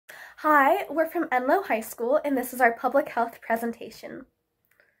Hi, we're from Enloe High School, and this is our public health presentation.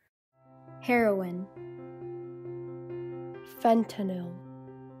 Heroin, fentanyl,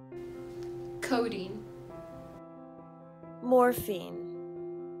 codeine, morphine.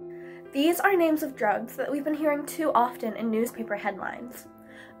 These are names of drugs that we've been hearing too often in newspaper headlines.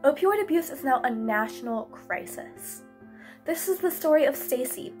 Opioid abuse is now a national crisis. This is the story of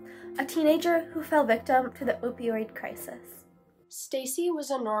Stacy, a teenager who fell victim to the opioid crisis. Stacy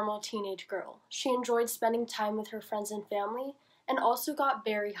was a normal teenage girl. She enjoyed spending time with her friends and family, and also got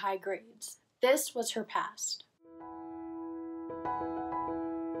very high grades. This was her past.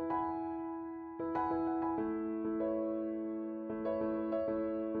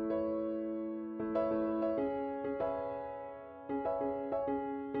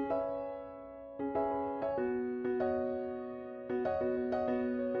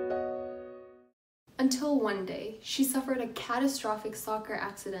 Until one day, she suffered a catastrophic soccer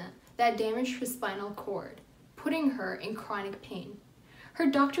accident that damaged her spinal cord, putting her in chronic pain. Her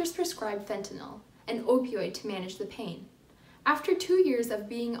doctors prescribed fentanyl, an opioid, to manage the pain. After 2 years of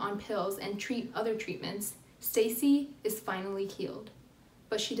being on pills and other treatments, Stacy is finally healed.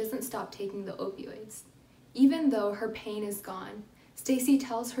 But she doesn't stop taking the opioids. Even though her pain is gone, Stacy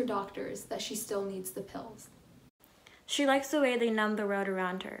tells her doctors that she still needs the pills. She likes the way they numb the world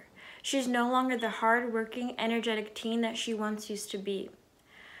around her. She's no longer the hard-working, energetic teen that she once used to be.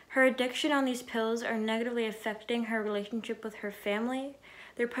 Her addiction on these pills are negatively affecting her relationship with her family.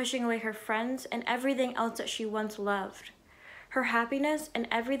 They're pushing away her friends and everything else that she once loved. Her happiness and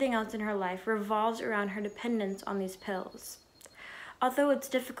everything else in her life revolves around her dependence on these pills. Although it's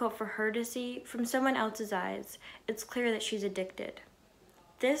difficult for her to see, from someone else's eyes, it's clear that she's addicted.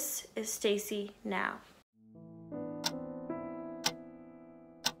 This is Stacy now.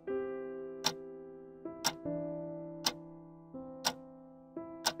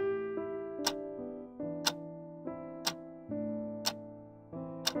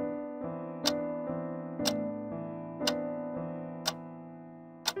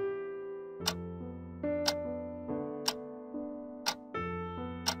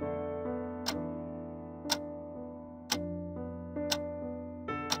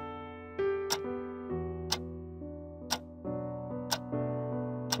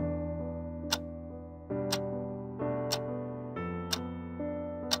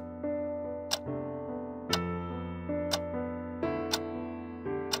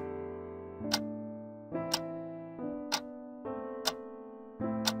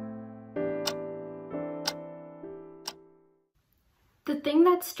 The thing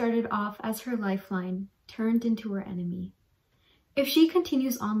that started off as her lifeline turned into her enemy. If she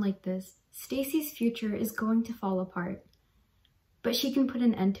continues on like this, Stacy's future is going to fall apart. But she can put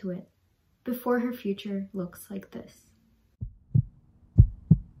an end to it before her future looks like this.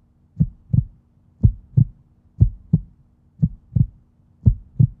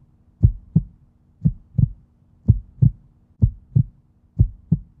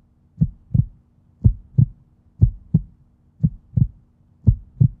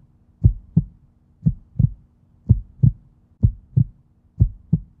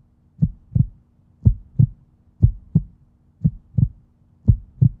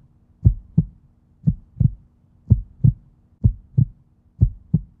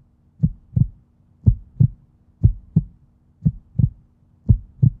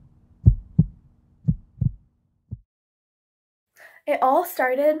 It all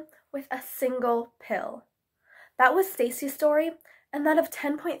started with a single pill. That was Stacy's story, and that of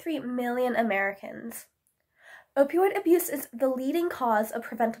 10.3 million Americans. Opioid abuse is the leading cause of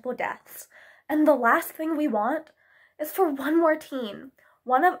preventable deaths, and the last thing we want is for one more teen,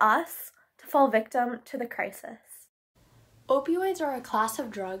 one of us, to fall victim to the crisis. Opioids are a class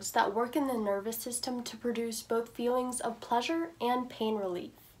of drugs that work in the nervous system to produce both feelings of pleasure and pain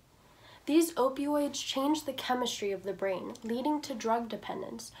relief. These opioids change the chemistry of the brain, leading to drug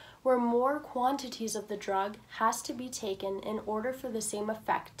dependence, where more quantities of the drug has to be taken in order for the same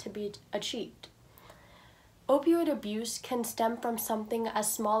effect to be achieved. Opioid abuse can stem from something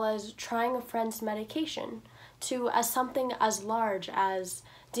as small as trying a friend's medication to something as large as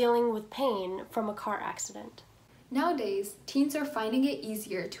dealing with pain from a car accident. Nowadays, teens are finding it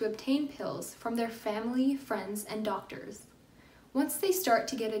easier to obtain pills from their family, friends, and doctors. Once they start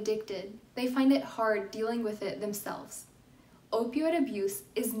to get addicted, they find it hard dealing with it themselves. Opioid abuse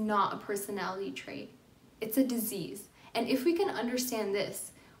is not a personality trait. It's a disease, and if we can understand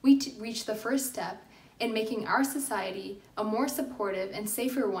this, we reach the first step in making our society a more supportive and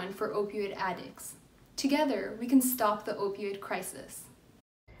safer one for opioid addicts. Together, we can stop the opioid crisis.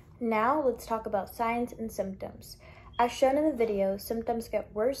 Now let's talk about signs and symptoms. As shown in the video, symptoms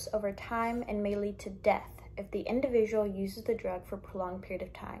get worse over time and may lead to death if the individual uses the drug for a prolonged period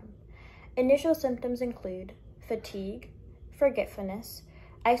of time. Initial symptoms include fatigue, forgetfulness,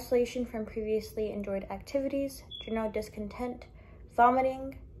 isolation from previously enjoyed activities, general discontent,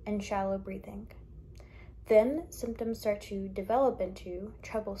 vomiting, and shallow breathing. Then, symptoms start to develop into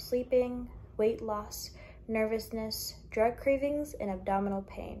trouble sleeping, weight loss, nervousness, drug cravings, and abdominal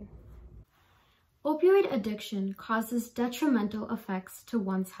pain. Opioid addiction causes detrimental effects to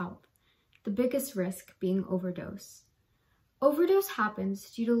one's health, the biggest risk being overdose. Overdose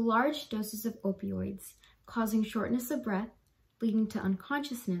happens due to large doses of opioids, causing shortness of breath, leading to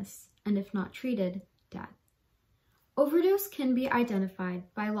unconsciousness, and if not treated, death. Overdose can be identified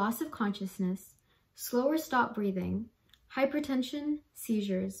by loss of consciousness, slow or stop breathing, hypertension,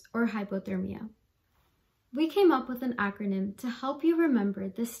 seizures, or hypothermia. We came up with an acronym to help you remember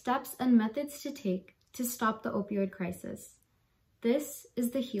the steps and methods to take to stop the opioid crisis. This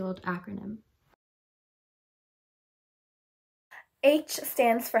is the HEALED acronym. H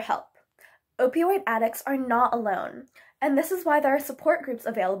stands for help. Opioid addicts are not alone, and this is why there are support groups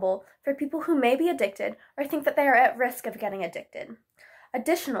available for people who may be addicted or think that they are at risk of getting addicted.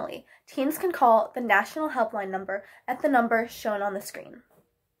 Additionally, teens can call the national helpline number at the number shown on the screen.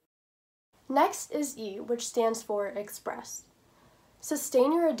 Next is E, which stands for express.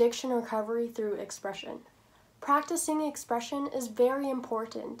 Sustain your addiction recovery through expression. Practicing expression is very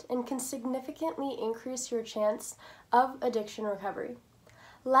important and can significantly increase your chance of addiction recovery.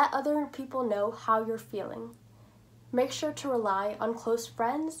 Let other people know how you're feeling. Make sure to rely on close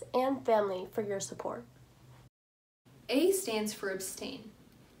friends and family for your support. A stands for abstain.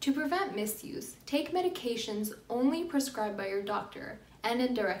 To prevent misuse, take medications only prescribed by your doctor and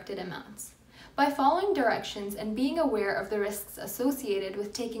in directed amounts. By following directions and being aware of the risks associated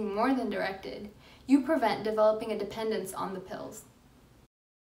with taking more than directed, you prevent developing a dependence on the pills.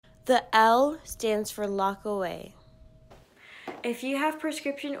 The L stands for lock away. If you have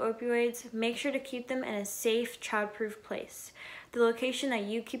prescription opioids, make sure to keep them in a safe, child-proof place. The location that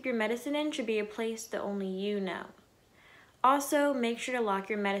you keep your medicine in should be a place that only you know. Also, make sure to lock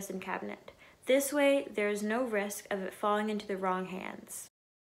your medicine cabinet. This way, there is no risk of it falling into the wrong hands.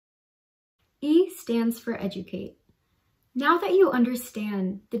 E stands for educate. Now that you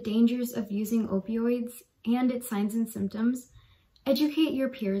understand the dangers of using opioids and its signs and symptoms, educate your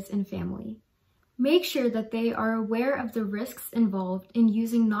peers and family. Make sure that they are aware of the risks involved in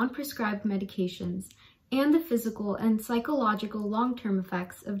using non-prescribed medications and the physical and psychological long-term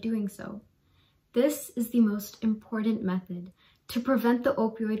effects of doing so. This is the most important method to prevent the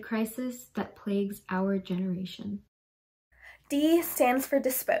opioid crisis that plagues our generation. D stands for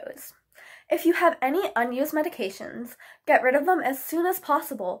dispose. If you have any unused medications, get rid of them as soon as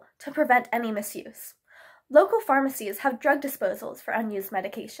possible to prevent any misuse. Local pharmacies have drug disposals for unused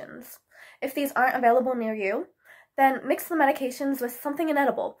medications. If these aren't available near you, then mix the medications with something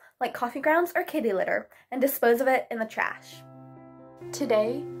inedible, like coffee grounds or kitty litter, and dispose of it in the trash.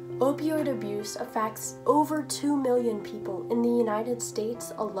 Today, opioid abuse affects over 2 million people in the United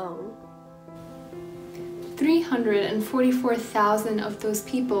States alone. 344,000 of those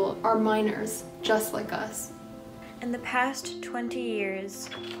people are minors, just like us. In the past 20 years,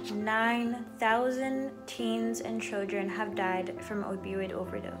 9,000 teens and children have died from opioid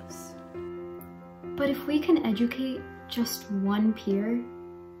overdose. But if we can educate just one peer,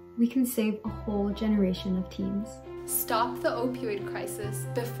 we can save a whole generation of teens. Stop the opioid crisis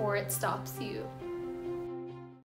before it stops you.